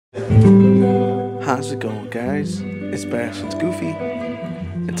How's it going, guys? It's Bastians Goofy,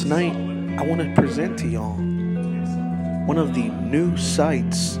 and tonight I want to present to y'all one of the new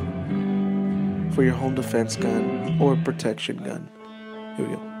sights for your home defense gun or protection gun. Here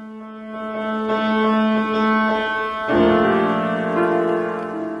we go.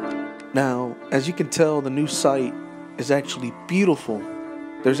 Now, as you can tell, the new sight is actually beautiful.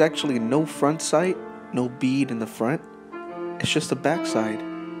 There's actually no front sight, no bead in the front. It's just the back side,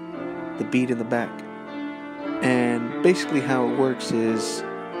 the bead in the back. And basically how it works is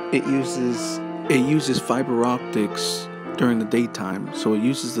it uses fiber optics during the daytime, so it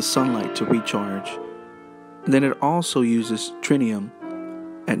uses the sunlight to recharge. And then it also uses tritium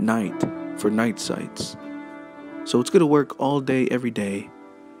at night for night sights. So it's going to work all day, every day.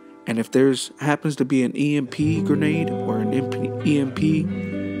 And if there's happens to be an EMP grenade or an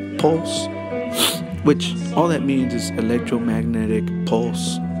EMP pulse, which all that means is electromagnetic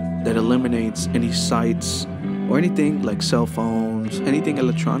pulse that eliminates any sights or anything like cell phones, anything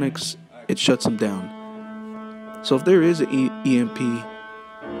electronics, it shuts them down. So if there is an EMP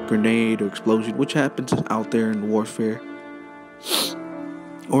grenade or explosion, which happens out there in warfare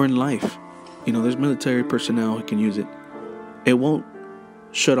or in life, you know, there's military personnel who can use it. It won't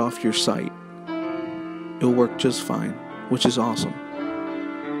shut off your sight. It'll work just fine, which is awesome.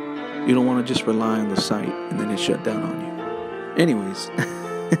 You don't want to just rely on the sight and then it shut down on you. Anyways,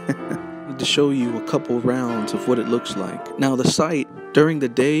 to show you a couple rounds of what it looks like. Now the sight during the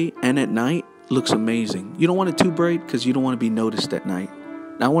day and at night looks amazing. You don't want it too bright because you don't want to be noticed at night.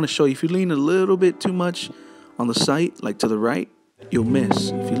 Now I want to show you, if you lean a little bit too much on the sight, like to the right, you'll miss.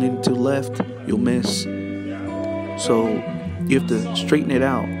 If you lean to the left, you'll miss. So you have to straighten it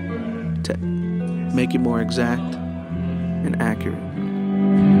out to make it more exact and accurate.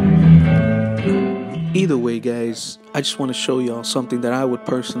 Either way, guys, I just want to show y'all something that I would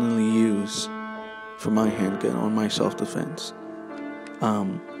personally use for my handgun on my self-defense.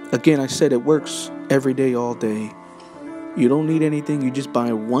 Again, I said it works every day, all day. You don't need anything. You just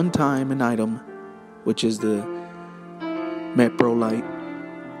buy one time an item, which is the Meprolight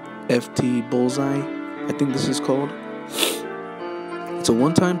FT bullseye, I think this is called. It's a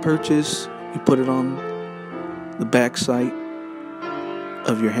one-time purchase. You put it on the back sight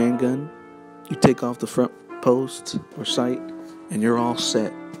of your handgun. You take off the front post or sight, and you're all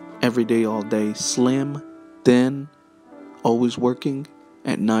set. Every day, all day. Slim, thin, always working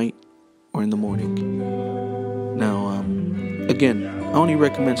at night or in the morning. Now, again, I only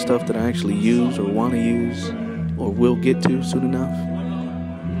recommend stuff that I actually use or want to use or will get to soon enough.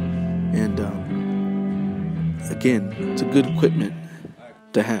 And again, it's a good equipment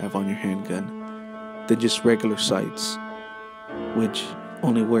to have on your handgun than just regular sights, which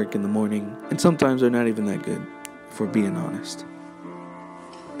only work in the morning, and sometimes they're not even that good, if we're being honest.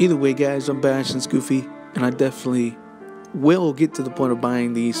 Either way, guys, I'm Bastians Goofy, and I definitely will get to the point of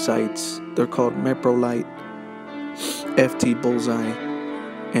buying these sights. They're called Meprolight FT bullseye,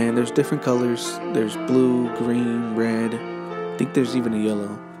 and there's different colors. There's blue, green, red. I think there's even a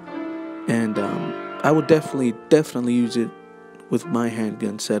yellow. And I would definitely use it with my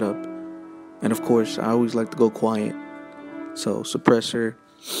handgun setup. And of course, I always like to go quiet. So suppressor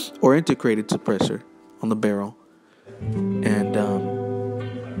or integrated suppressor on the barrel, and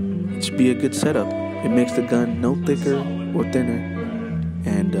it should be a good setup. It makes the gun no thicker or thinner,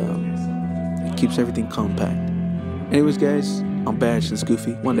 and it keeps everything compact. Anyways, guys, I'm Bastians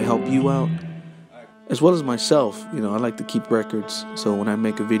Goofy. Wanted to help you out as well as myself. You know, I like to keep records, so when I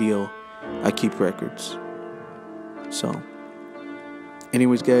make a video, I keep records. So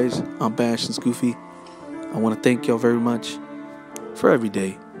anyways, guys, I'm Bastians Goofy. I want to thank y'all very much for every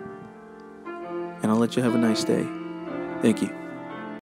day. And I'll let you have a nice day. Thank you.